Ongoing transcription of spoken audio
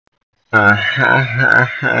Ha ha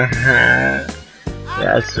ha ha.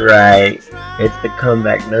 That's right. It's the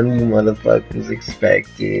comeback none of you motherfuckers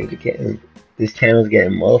expected. This channel's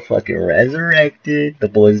getting motherfucking resurrected. The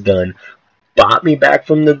boys done bought me back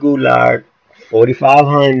from the gulag.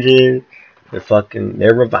 4,500.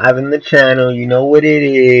 They're reviving the channel. You know what it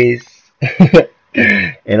is.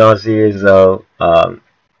 In all seriousness though, I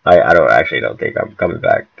don't think I'm coming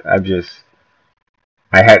back.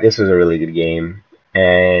 This was a really good game,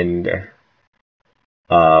 and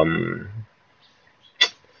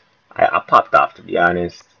I popped off, to be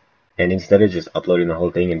honest. And instead of just uploading the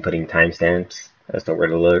whole thing and putting timestamps as to where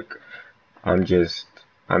to look, I'm just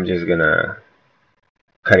gonna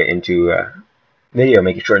cut it into a video,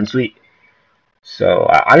 make it short and sweet. So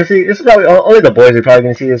honestly, this is probably only the boys are probably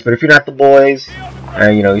gonna see this. But if you're not the boys,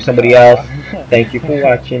 and you're somebody else, thank you for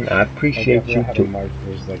watching. I appreciate you too.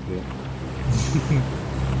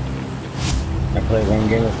 I played one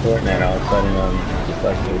game of Fortnite, all of a sudden just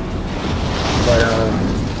like it. But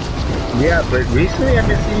yeah, but recently I've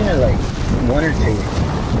been seeing it like one or two.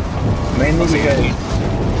 Mainly because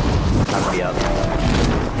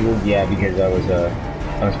yeah, because I was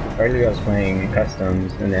earlier I was playing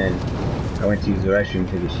customs, and then I went to use the restroom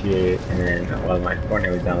to the shit, and then while my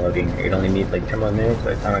Fortnite was downloading, it only needs like 10 more minutes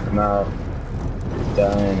by the time I come out. It's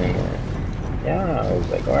done, and yeah, I was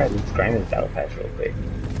like, alright, let's grind this battle patch real quick.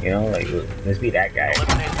 Like, let's be that guy.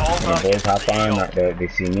 When the boys hop on, they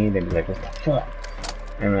see me, they'll be like, what the fuck?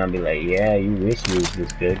 And I'll be like, yeah, you wish you was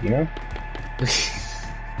this good,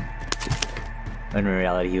 In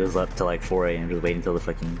reality, he was up till like 4 AM, just waiting until the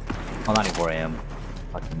fucking, well, not even 4 AM,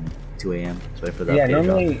 fucking 2 AM, just wait for the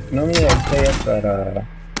normally I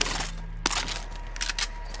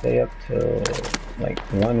stay up till like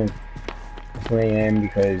 1 or 2 AM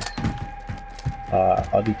because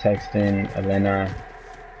I'll be texting Elena,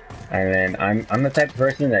 and then I'm the type of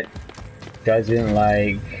person that doesn't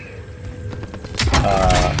like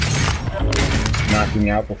knocking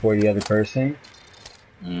out before the other person.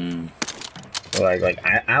 So like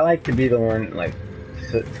I like to be the one like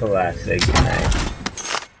to last say goodnight.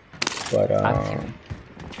 But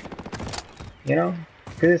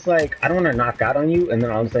cause it's like I don't want to knock out on you and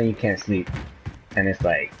then all of a sudden you can't sleep, and it's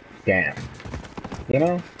like, damn,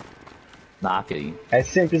 Nah, I feel you. As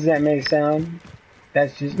simple as that may sound,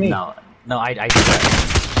 that's just me. No, I do that.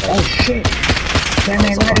 Oh shit! That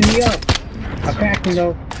man lighting me up! I cracked him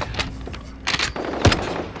though.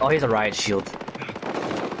 Oh, here's a riot shield.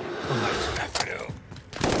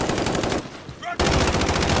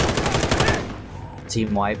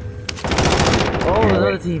 Team wipe. Oh,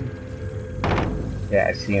 another team. Yeah,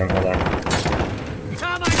 I see him. Hold on.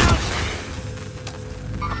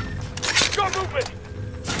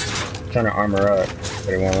 Trying to armor up,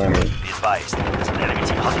 but it won't let me. Be advised, there's an enemy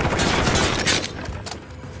team hunting for you.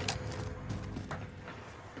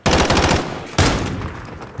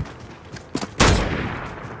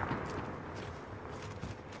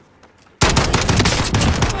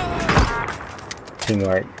 Team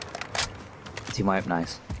wipe. Team wipe,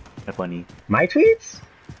 nice. That's funny. My tweets?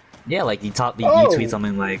 Yeah, like you tweet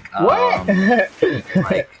something like, what?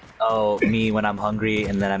 like, oh, me when I'm hungry,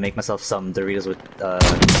 and then I make myself some Doritos with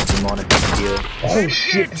limon and tortilla. Oh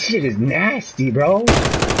shit, this shit is nasty, bro.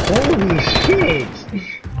 Holy shit.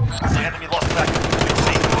 Enemy lost track.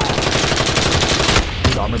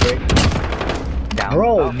 Armor break. Down.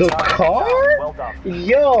 Bro, the car? Well done.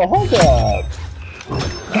 Yo, hold up.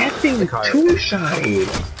 That thing two-shotted.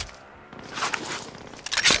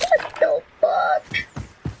 What the fuck?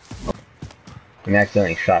 An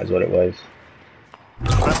accidentally shot is what it was.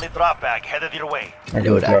 Friendly drop bag headed your way. Let's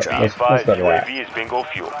go to that. UAV is bingo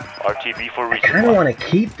fuel. RTB for I kind of want to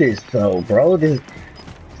keep this though, bro. This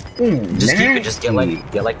just keep it. Just get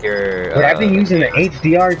like your. But I've been using the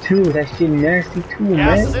HDR too. That shit nasty too,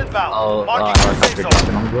 man. Oh,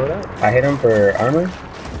 I hit him for armor.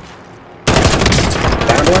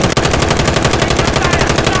 Down one.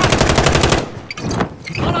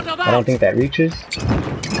 I don't think that reaches.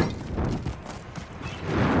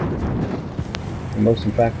 Most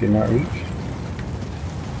in fact did not reach.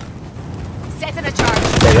 Setting a charge.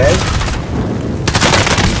 They red?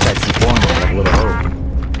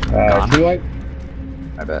 Two white?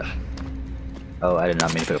 I bet. Oh, I did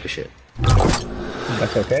not mean to pick up a shit.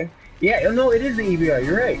 That's okay. Yeah, no, it is the EBR,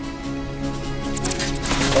 you're right.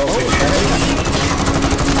 Oh, wait,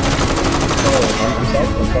 I'm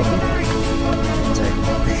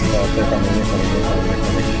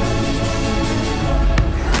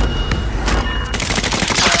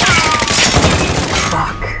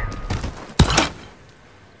Fuck.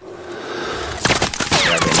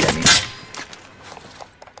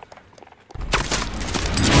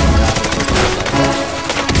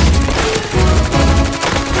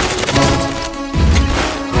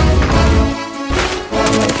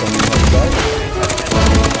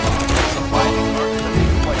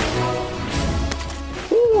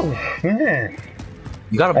 man.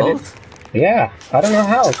 You got them both? Yeah, I don't know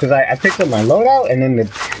how, because I picked up my loadout and then the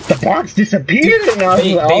box disappeared and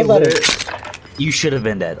I was you should have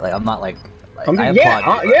been dead. Like, I'm not like I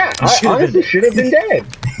honestly should have been dead.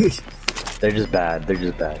 They're just bad. They're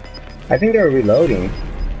just bad. I think they were reloading.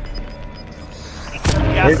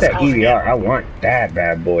 Where's that EVR? I want that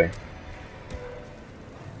bad boy.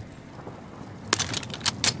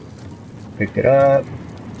 Picked it up.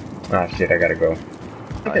 Ah shit, I gotta go. I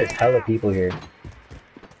think there's hella people here.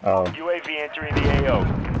 Oh. UAV entering the AO.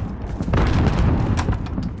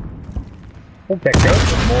 Oh, back up.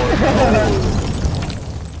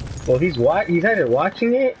 Well, he's either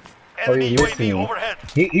watching it or he's listening. Overhead.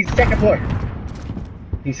 He's second floor.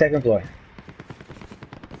 He's second floor.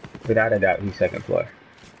 Without a doubt, he's second floor.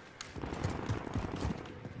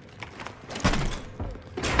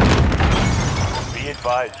 Be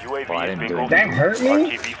advised, UAV is bingo. That hurt me?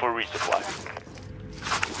 RTV for resupply.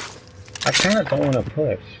 I kind of don't want to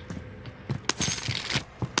push.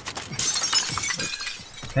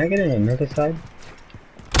 Can I get in another side?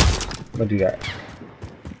 I'm gonna do that.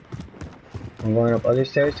 I'm going up other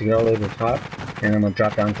stairs to get all the way to the top, and I'm gonna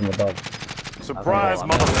drop down from above. Surprise,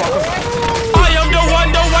 motherfucker! I am the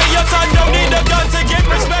one, the way your son don't need a gun to get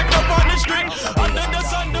respect up on the street. Under the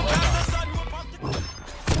sun, the sun will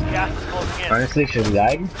Gas is closing in. Honestly, should we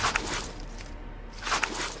lag?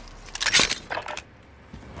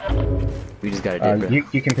 We just got a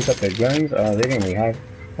you can pick up their guns. They didn't really have.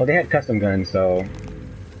 Well, they had custom guns, so.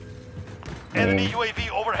 Enemy UAV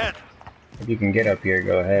overhead. If you can get up here,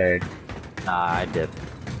 go ahead. Nah, I did.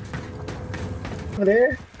 Over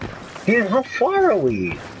there? Damn, how far are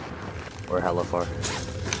we? We're hella far.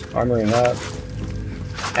 Armoring up.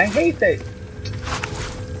 I hate that.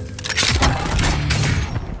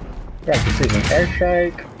 Got precision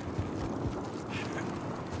airstrike.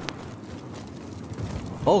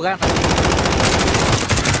 Oh god.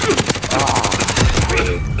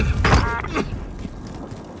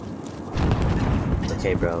 It's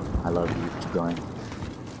okay, bro. I love you. Keep going.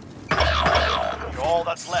 You're all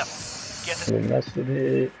that's left. Get it. Didn't mess with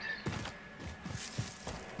it.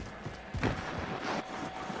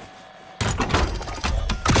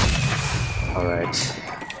 Alright.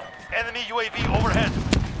 Enemy UAV overhead.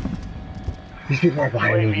 These people are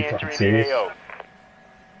behind me. UAV You fucking entering the serious? AO.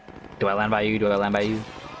 Do I land by you? Do I land by you?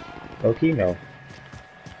 Okay, no.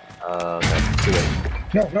 Okay. Do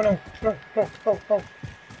it. No.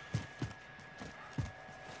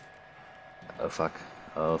 Oh fuck.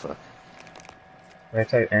 Oh fuck. Right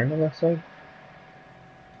side and the left side?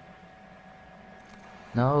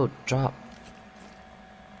 No, drop.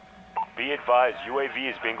 Be advised, UAV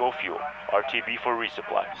is bingo fuel. RTB for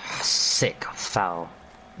resupply. Sick. Foul.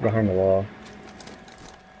 Behind the wall.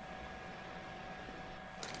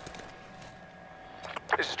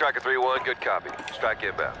 This is Striker 3-1, good copy. Strike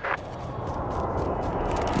inbound.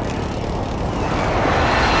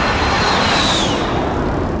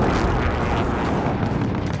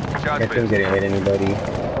 I couldn't get hit anybody.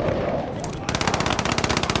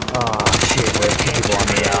 Oh shit, wait, people on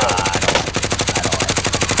me.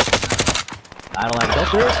 I don't like it. Don't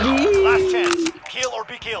hurt me! Last chance. Kill or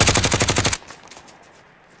be killed.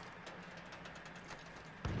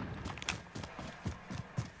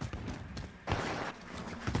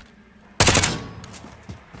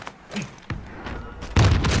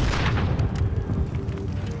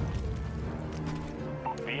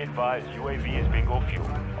 Be advised, UAV is bingo fuel.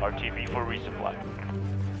 RTB for resupply.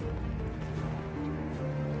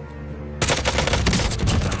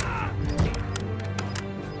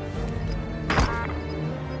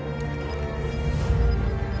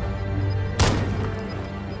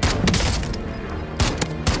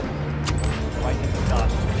 Fighting is done.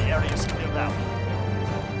 The area is cleared out.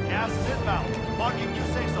 Gas is inbound. Marking new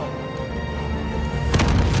safe zone.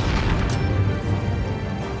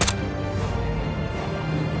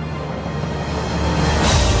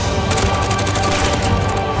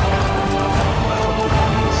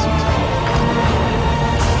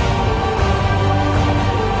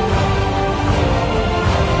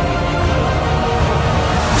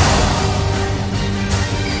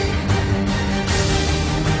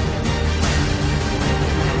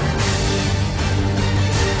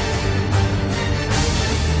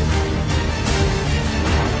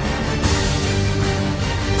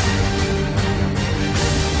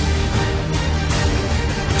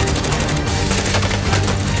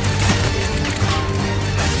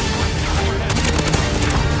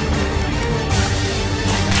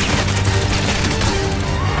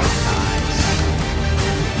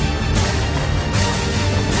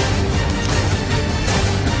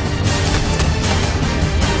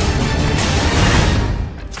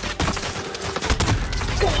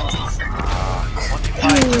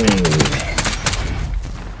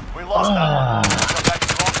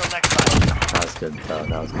 good.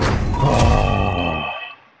 That was good. Oh,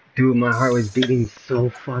 dude, my heart was beating so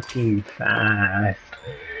fucking fast.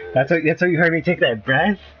 That's what you heard me take that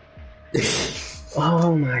breath?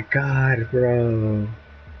 Oh my god, bro.